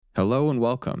Hello and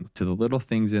welcome to The Little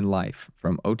Things in Life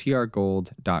from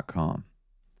OTRGold.com.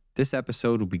 This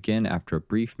episode will begin after a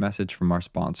brief message from our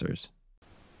sponsors.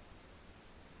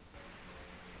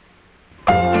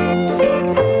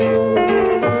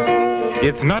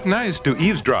 It's not nice to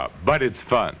eavesdrop, but it's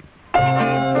fun.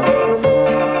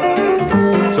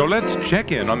 So let's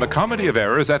check in on the comedy of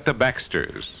errors at the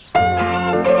Baxters.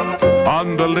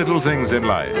 On The Little Things in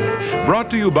Life, brought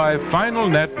to you by Final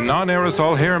Net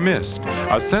Non-Aerosol Hair Mist,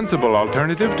 a sensible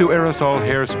alternative to aerosol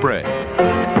hairspray.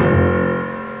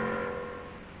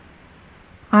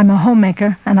 I'm a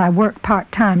homemaker, and I work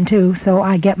part-time, too, so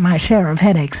I get my share of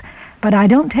headaches. But I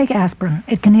don't take aspirin.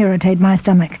 It can irritate my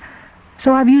stomach.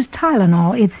 So I've used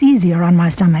Tylenol. It's easier on my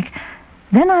stomach.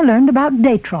 Then I learned about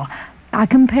Datril. I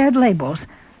compared labels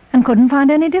and couldn't find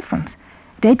any difference.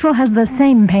 Datril has the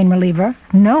same pain reliever,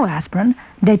 no aspirin.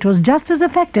 Datril's just as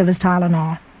effective as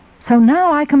Tylenol. So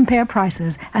now I compare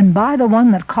prices and buy the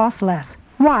one that costs less.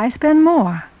 Why spend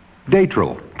more?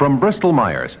 Datril from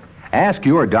Bristol-Myers. Ask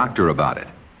your doctor about it.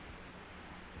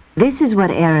 This is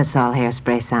what aerosol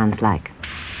hairspray sounds like.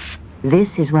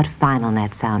 This is what Final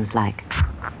Net sounds like.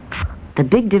 The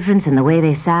big difference in the way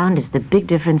they sound is the big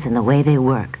difference in the way they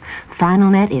work.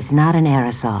 Final Net is not an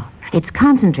aerosol. It's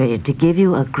concentrated to give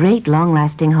you a great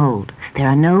long-lasting hold. There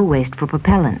are no wasteful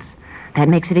propellants. That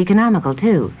makes it economical,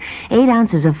 too. 8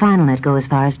 ounces of Final Net go as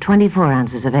far as 24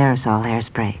 ounces of aerosol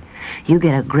hairspray. You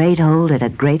get a great hold at a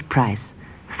great price.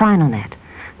 Final Net,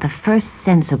 the first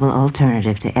sensible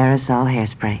alternative to aerosol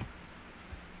hairspray.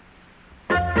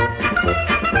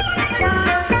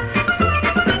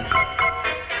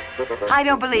 I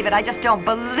don't believe it. I just don't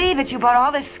believe it. You bought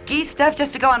all this ski stuff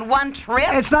just to go on one trip?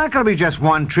 It's not going to be just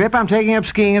one trip. I'm taking up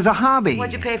skiing as a hobby.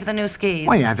 What'd you pay for the new skis?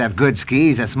 Well, you have to have good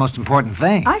skis. That's the most important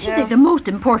thing. I should think the most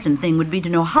important thing would be to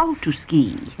know how to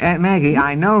ski. Aunt Maggie,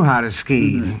 I know how to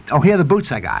ski. Oh, here are the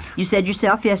boots I got. You said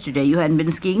yourself yesterday you hadn't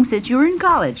been skiing since you were in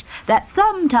college. That's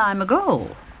some time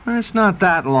ago. Well, it's not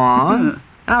that long.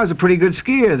 I was a pretty good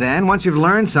skier then. Once you've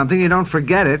learned something, you don't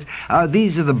forget it.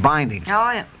 These are the bindings.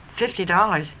 Oh, yeah.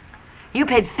 $50. You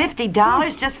paid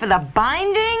 $50 just for the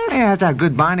bindings? Yeah, you have to have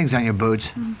good bindings on your boots.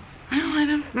 Oh, I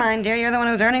don't mind, dear. You're the one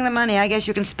who's earning the money. I guess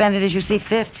you can spend it as you see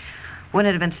fit. Wouldn't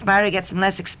it have been smarter to get some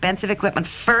less expensive equipment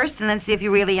first and then see if you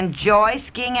really enjoy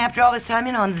skiing after all this time,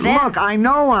 and then... Look, I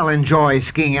know I'll enjoy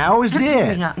skiing. I always You're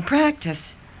did. not in practice.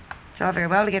 It's all very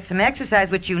well to get some exercise,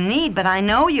 which you need, but I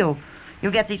know you.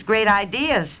 You get these great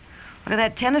ideas. Look at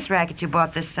that tennis racket you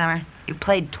bought this summer. You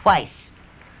played twice.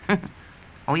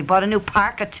 Oh, you bought a new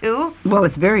parka, too? Well,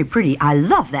 it's very pretty. I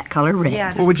love that color red.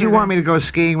 Yeah, Well, would you want me to go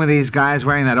skiing with these guys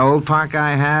wearing that old parka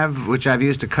I have, which I've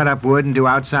used to cut up wood and do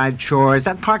outside chores?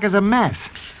 That parka's a mess.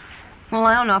 Well,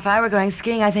 I don't know. If I were going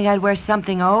skiing, I think I'd wear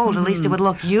something old. At least it would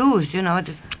look used, you know.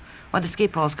 Just what the ski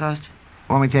poles cost.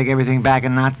 Want me to take everything back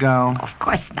and not go? Of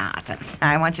course not.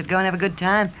 I want you to go and have a good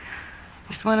time.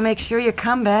 Just want to make sure you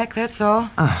come back, that's all.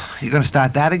 Oh, you going to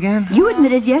start that again? You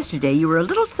admitted yesterday you were a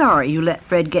little sorry you let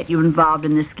Fred get you involved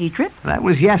in this ski trip. That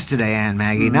was yesterday, Aunt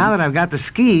Maggie. Now that I've got the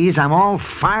skis, I'm all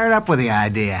fired up with the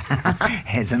idea.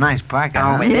 It's a nice parka.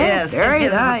 Oh, huh? it Yeah, is. very It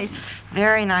is. nice.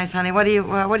 Very nice, honey. What are you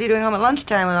doing home at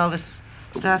lunchtime with all this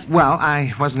stuff? Well,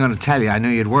 I wasn't going to tell you. I knew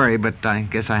you'd worry, but I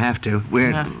guess I have to.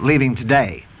 We're leaving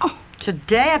today.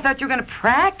 Today? I thought you were going to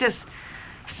practice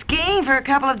skiing for a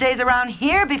couple of days around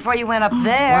here before you went up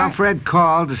there. Well, Fred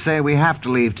called to say we have to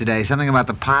leave today. Something about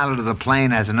the pilot of the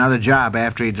plane has another job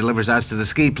after he delivers us to the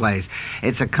ski place.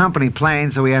 It's a company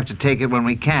plane, so we have to take it when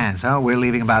we can. So we're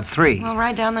leaving about 3. Well,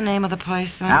 write down the name of the place.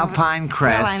 Alpine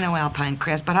Crest. Well, I know Alpine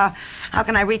Crest, but how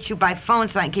can I reach you by phone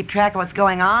so I can keep track of what's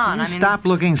going on? Stop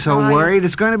looking so Oh, worried.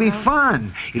 It's going to be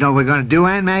fun. You know what we're going to do,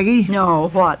 Aunt Maggie? No,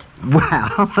 what?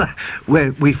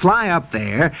 Well, we fly up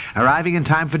there, arriving in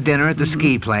time for dinner at the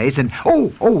ski place, and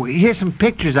here's some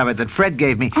pictures of it that Fred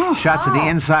gave me. Shots of the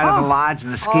inside of the lodge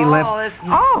and the ski lift.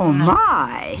 Oh,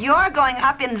 my. You're going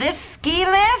up in this ski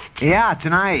lift? Yeah,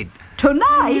 tonight.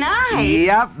 Tonight? Nice.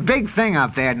 Yep, big thing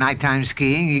up there at nighttime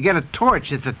skiing. You get a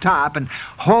torch at the top and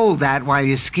hold that while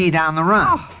you ski down the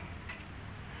run.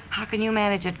 How can you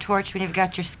manage a torch when you've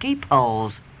got your ski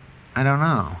poles? I don't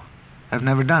know. I've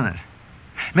never done it.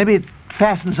 Maybe it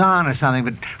fastens on or something,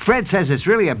 but Fred says it's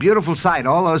really a beautiful sight,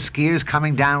 all those skiers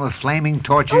coming down with flaming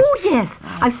torches. Oh, yes.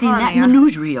 I've seen that in the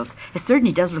newsreels. It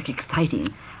certainly does look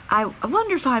exciting. I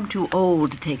wonder if I'm too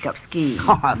old to take up skiing.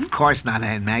 Oh, of course not,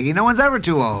 Aunt Maggie. No one's ever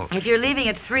too old. If you're leaving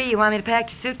at 3, you want me to pack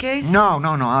your suitcase? No,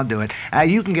 I'll do it.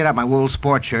 You can get up my wool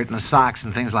sport shirt and the socks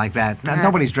and things like that. All right.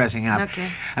 Nobody's dressing up.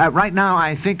 Okay. Right now,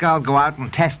 I think I'll go out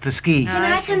and test the ski.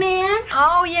 Can I come in?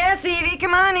 Oh, yes, Evie,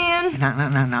 come on in.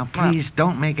 Now, please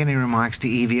don't make any remarks to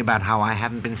Evie about how I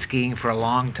haven't been skiing for a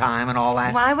long time and all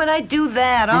that. Why would I do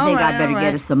that? I think I'd better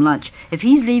get us some lunch. If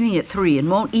he's leaving at 3 and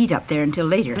won't eat up there until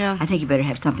later, Yeah. I think you better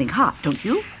have something hot, don't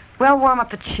you? Well, warm up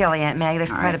the chili, Aunt Maggie.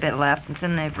 There's All quite right. a bit left. It's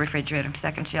in the refrigerator,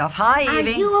 second shelf. Hi, Are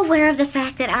Evie. you aware of the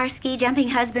fact that our ski-jumping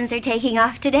husbands are taking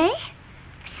off today?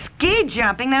 Ski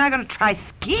jumping? They're not going to try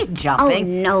ski Oh,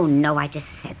 jumping. no, I just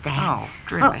said that.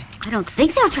 Oh, really? I don't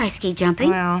think they'll try ski jumping.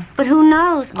 Well, But who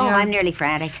knows? Oh, yeah. I'm nearly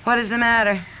frantic. What is the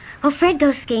matter? Well, Fred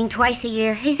goes skiing twice a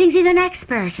year. He thinks he's an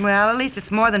expert. Well, at least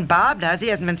it's more than Bob does. He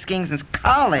hasn't been skiing since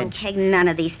college. Okay, none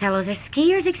of these fellows are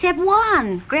skiers except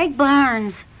one, Greg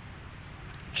Barnes.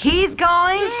 He's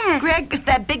going? Yes. Greg,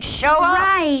 that big show-off?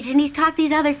 Right, and he's talked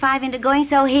these other 5 into going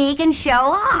so he can show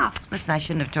off. Listen, I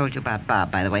shouldn't have told you about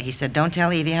Bob, by the way. He said, don't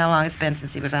tell Evie how long it's been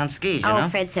since he was on skis, you know?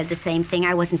 Fred said the same thing.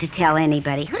 I wasn't to tell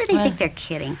anybody. Who do they think they're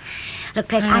kidding? Look,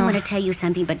 Peg, I'm going to tell you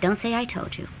something, but don't say I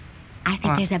told you. I think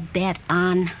What? there's a bet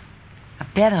on. A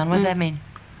bet on? What does that mean?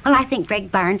 Well, I think Greg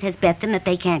Barnes has bet them that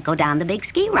they can't go down the big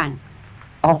ski run.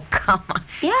 Oh, come on.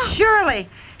 Yeah.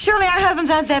 Surely our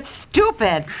husbands aren't that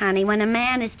stupid. Honey, when a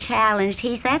man is challenged,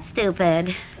 he's that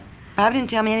stupid. Bob didn't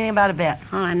tell me anything about a bet.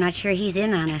 Oh, I'm not sure he's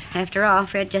in on it. After all,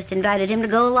 Fred just invited him to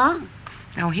go along.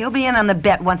 Oh, he'll be in on the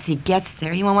bet once he gets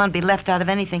there. He won't want to be left out of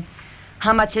anything.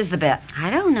 How much is the bet? I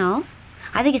don't know.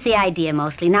 I think it's the idea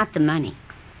mostly, not the money.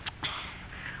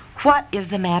 What is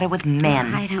the matter with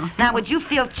men? I don't know. Now, would you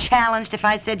feel challenged if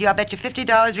I said to you, I'll bet you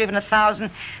 $50 or even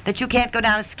 $1,000 that you can't go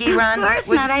down a ski run? Of course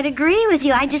Would- not. I'd agree with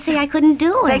you. I'd just say I couldn't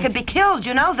do it. They could be killed,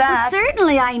 you know that. Well,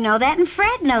 certainly I know that, and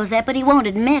Fred knows that, but he won't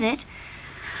admit it.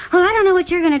 Well, I don't know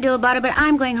what you're going to do about it, but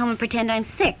I'm going home and pretend I'm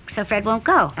sick, so Fred won't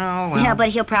go. Oh, well. You know, but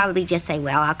he'll probably just say,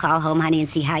 well, I'll call home, honey, and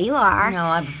see how you are. No,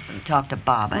 I've talked to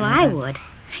Bob. Well, I would.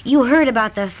 You heard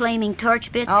about the flaming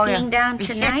torch bit Oh, skiing yeah. down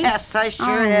tonight? Yes, I sure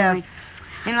Oh, have. my-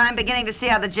 You know, I'm beginning to see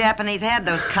how the Japanese had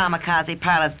those kamikaze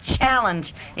pilots.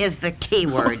 Challenge is the key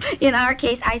word. In our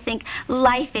case, I think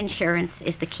life insurance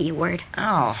is the key word.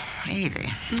 Oh,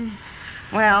 Evie.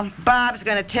 Well, Bob's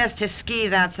going to test his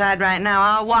skis outside right now.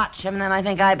 I'll watch him, and then I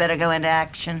think I better go into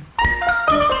action.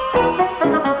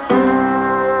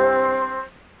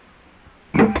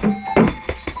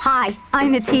 Hi,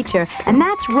 I'm the teacher, and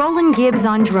that's Roland Gibbs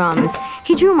on drums.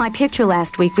 He drew my picture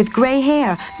last week with gray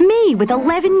hair. Me, with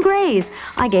 11 grays.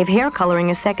 I gave hair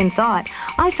coloring a second thought.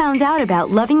 I found out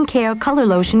about Loving Care Color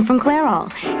Lotion from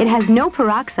Clairol. It has no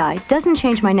peroxide, doesn't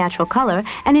change my natural color,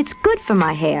 and it's good for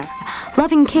my hair.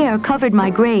 Loving Care covered my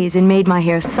grays and made my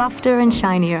hair softer and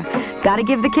shinier. Gotta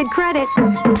give the kid credit.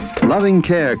 Loving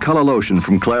Care Color Lotion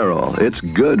from Clairol. It's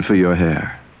good for your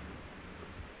hair.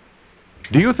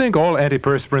 Do you think all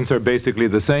antiperspirants are basically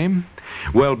the same?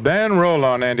 Well, Ban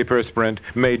Roll-On antiperspirant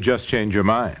may just change your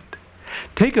mind.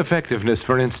 Take effectiveness,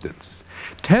 for instance.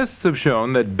 Tests have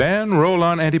shown that Ban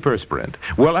Roll-On antiperspirant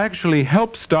will actually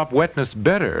help stop wetness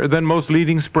better than most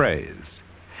leading sprays.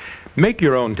 Make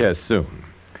your own test soon.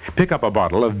 Pick up a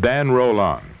bottle of Ban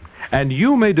Roll-On, and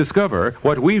you may discover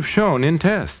what we've shown in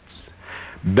tests.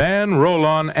 Ban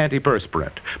Roll-On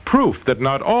antiperspirant, proof that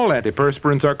not all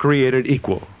antiperspirants are created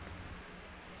equal.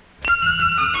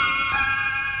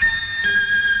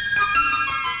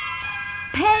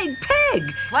 Peg!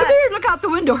 What? Come here, look out the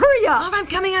window. Hurry Oh, up. I'm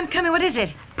coming. What is it?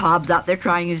 Bob's out there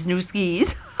trying his new skis.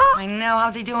 I know.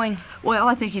 How's he doing? Well,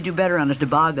 I think he'd do better on a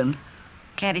toboggan.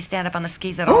 Can't he stand up on the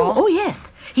skis at all? Oh, yes.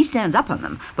 He stands up on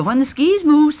them. But when the skis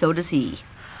move, so does he.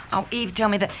 Oh, Eve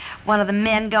told me that one of the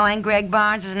men going, Greg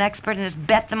Barnes, is an expert and has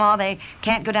bet them all they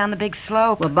can't go down the big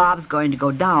slope. Well, Bob's going to go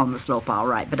down the slope all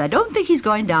right, but I don't think he's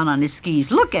going down on his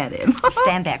skis. Look at him.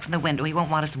 Stand back from the window. He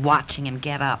won't want us watching him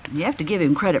get up. You have to give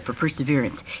him credit for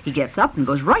perseverance. He gets up and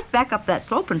goes right back up that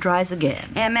slope and tries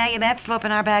again. Aunt Maggie, that slope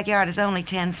in our backyard is only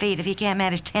 10 feet. If he can't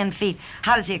manage 10 feet,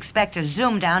 how does he expect to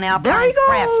zoom down Alpine There he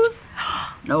Crest? goes.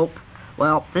 Nope.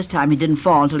 Well, this time he didn't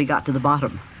fall until he got to the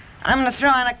bottom. I'm going to throw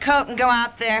on a coat and go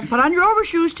out there. Put on your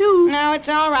overshoes, too. No, it's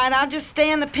all right. I'll just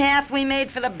stay in the path we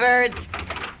made for the birds.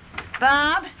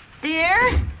 Bob,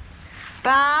 dear?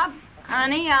 Bob,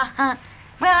 honey, how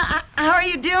are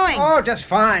you doing? Oh, just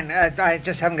fine. I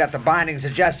just haven't got the bindings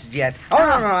adjusted yet. Oh, no,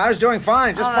 I was doing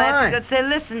fine, just fine. That's good. Say,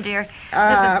 listen, dear.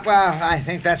 Well, I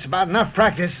think that's about enough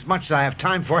practice, as much as I have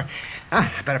time for. I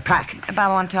better pack. Bob, I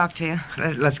want to talk to you.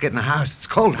 Let's get in the house. It's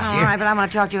cold out All here. right, but I want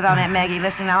to talk to you without Aunt Maggie.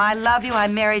 Listen, now, I love you, I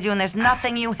married you, and there's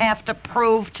nothing you have to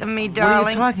prove to me,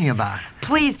 darling. What are you talking about?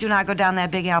 Please do not go down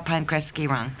that big Alpine Crest ski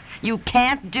run. You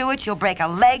can't do it. You'll break a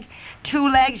leg, 2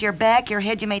 legs, your back, your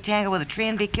head. You may tangle with a tree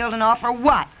and be killed, and all for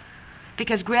what?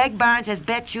 Because Greg Barnes has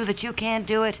bet you that you can't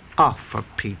do it? Oh, for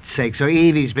Pete's sake. So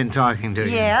Evie's been talking to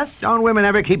you. Yes. Don't women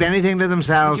ever keep anything to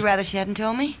themselves? Would you rather she hadn't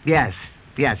told me? Yes.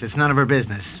 Yes, it's none of her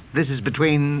business. This is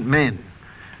between men.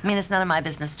 I mean, it's none of my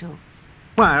business, too.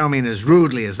 Well, I don't mean as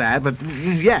rudely as that, but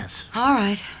yes. All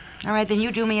right. All right, then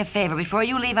you do me a favor. Before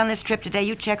you leave on this trip today,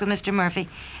 you check with Mr. Murphy,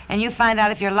 and you find out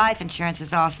if your life insurance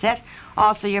is all set,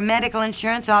 also your medical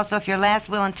insurance, also if your last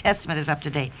will and testament is up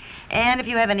to date. And if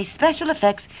you have any special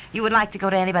effects you would like to go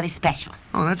to anybody special.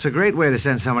 Oh, that's a great way to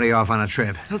send somebody off on a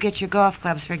trip. Who gets your golf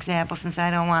clubs, for example, since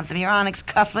I don't want them? Your onyx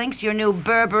cufflinks, your new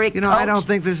Burberry coat. You know, I don't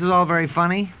think this is all very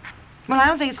funny. Well, I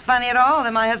don't think it's funny at all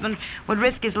that my husband would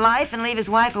risk his life and leave his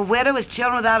wife a widow, his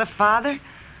children without a father.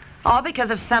 All because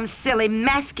of some silly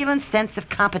masculine sense of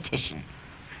competition.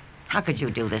 How could you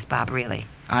do this, Bob, really?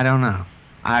 I don't know.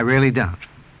 I really don't.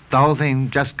 The whole thing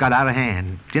just got out of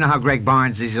hand. You know how Greg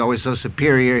Barnes is always so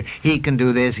superior? He can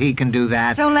do this, he can do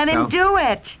that. So let him do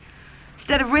it.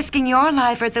 Instead of risking your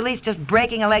life, or at the least just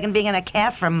breaking a leg and being in a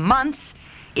cast for months,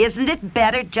 isn't it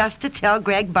better just to tell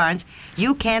Greg Barnes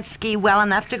you can't ski well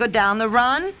enough to go down the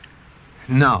run?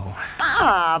 No.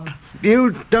 Bob!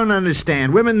 You don't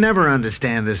understand. Women never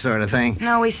understand this sort of thing.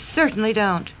 No, we certainly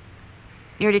don't.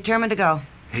 You're determined to go?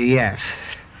 Yes.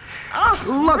 Oh,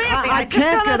 look, really? I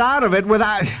can't get out of it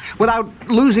without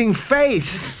losing face,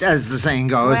 as the saying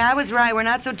goes. Well, I was right. We're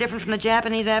not so different from the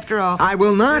Japanese after all. I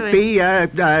will not really. be, a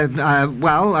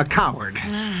coward.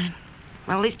 All right.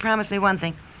 Well, at least promise me one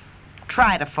thing.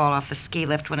 Try to fall off the ski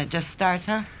lift when it just starts,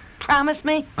 huh? Promise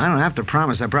me? I don't have to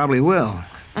promise. I probably will.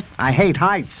 I hate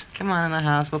heights. Come on in the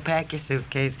house. We'll pack your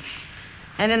suitcase.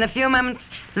 And in the few moments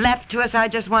left to us, I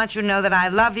just want you to know that I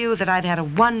love you, that I've had a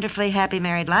wonderfully happy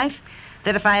married life,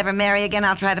 that if I ever marry again,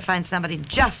 I'll try to find somebody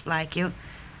just like you.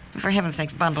 And for heaven's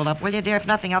sakes, bundle up, will you, dear? If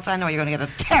nothing else, I know you're going to get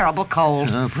a terrible cold.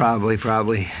 Oh,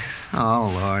 probably.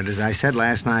 Oh, Lord, as I said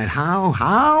last night,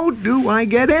 how do I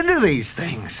get into these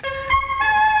things?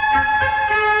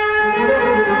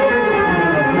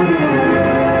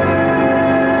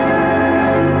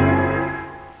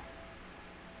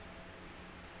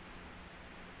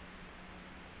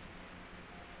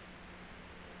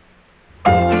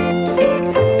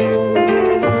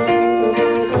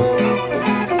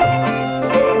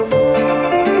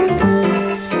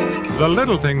 The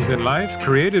Little Things in Life,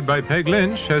 created by Peg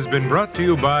Lynch, has been brought to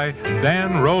you by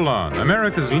Dan Roll-On,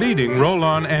 America's leading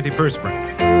roll-on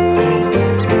antiperspirant.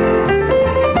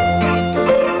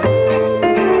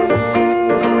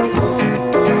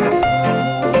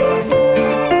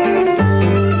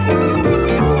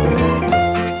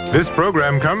 This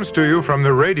program comes to you from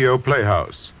the Radio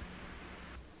Playhouse.